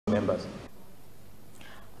members.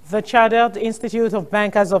 The Chartered Institute of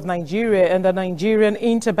Bankers of Nigeria and the Nigerian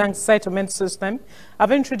Interbank Settlement System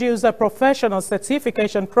have introduced a professional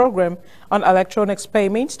certification program on electronics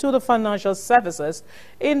payments to the financial services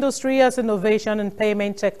industry as innovation and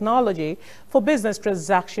payment technology for business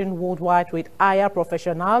transactions worldwide with higher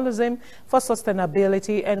professionalism for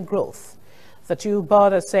sustainability and growth. The two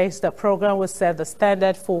bodies says the program will set the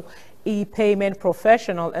standard for e-payment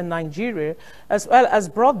professional in Nigeria, as well as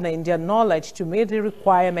broadening their knowledge to meet the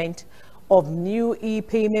requirement of new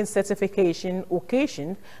e-payment certification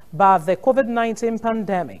occasioned by the COVID-19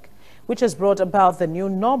 pandemic, which has brought about the new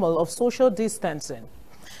normal of social distancing.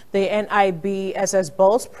 The NIBSS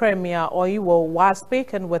boss Premier Oyiwo, while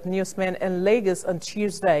speaking with newsmen in Lagos on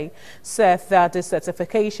Tuesday, said that the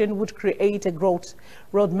certification would create a growth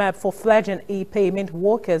roadmap for fledgling e-payment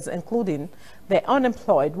workers, including the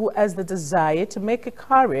unemployed who has the desire to make a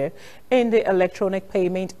career in the electronic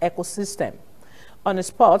payment ecosystem. On the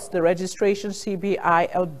spot, the registration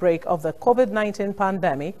CBI outbreak of the COVID-19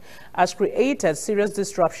 pandemic has created serious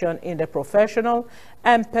disruption in the professional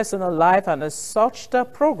and personal life, and as such, the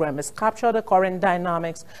program has captured the current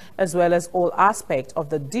dynamics as well as all aspects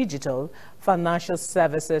of the digital financial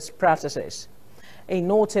services practices. He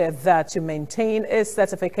noted that to maintain its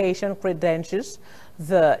certification credentials,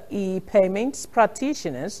 the e-payments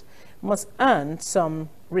practitioners must earn some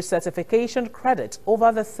recertification credit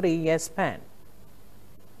over the 3-year span.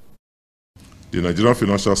 The Nigerian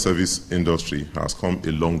financial service industry has come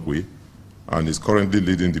a long way and is currently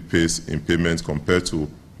leading the pace in payments compared to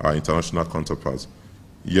our international counterparts,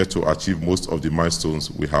 yet to achieve most of the milestones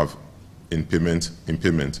we have in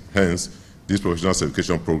payment. Hence, this professional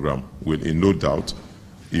certification program will, in no doubt,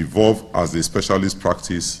 evolve as a specialist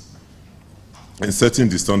practice in setting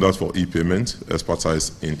the standards for e-payment,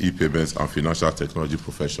 expertise in e-payments and financial technology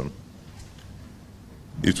profession.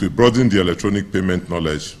 It will broaden the electronic payment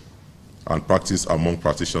knowledge and practice among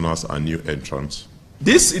practitioners and new entrants.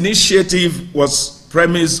 This initiative was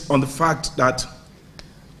premised on the fact that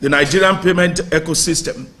the Nigerian payment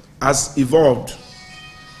ecosystem has evolved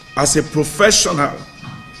as a professional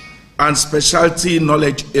and specialty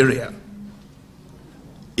knowledge area,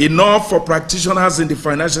 enough for practitioners in the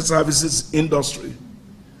financial services industry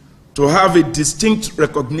to have a distinct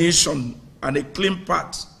recognition and a clean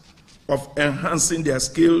path of enhancing their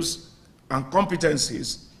skills and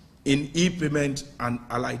competencies in e-payment and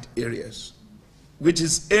allied areas, which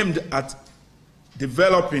is aimed at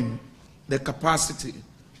developing the capacity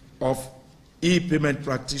of e-payment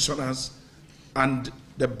practitioners and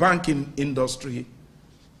the banking industry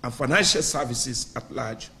and financial services at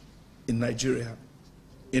large in Nigeria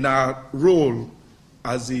in our role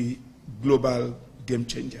as a global game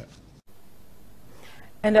changer.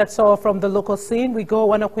 And that's all from the local scene. We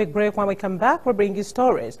go on a quick break. When we come back, we'll bring you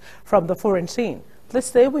stories from the foreign scene. Please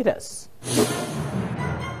stay with us.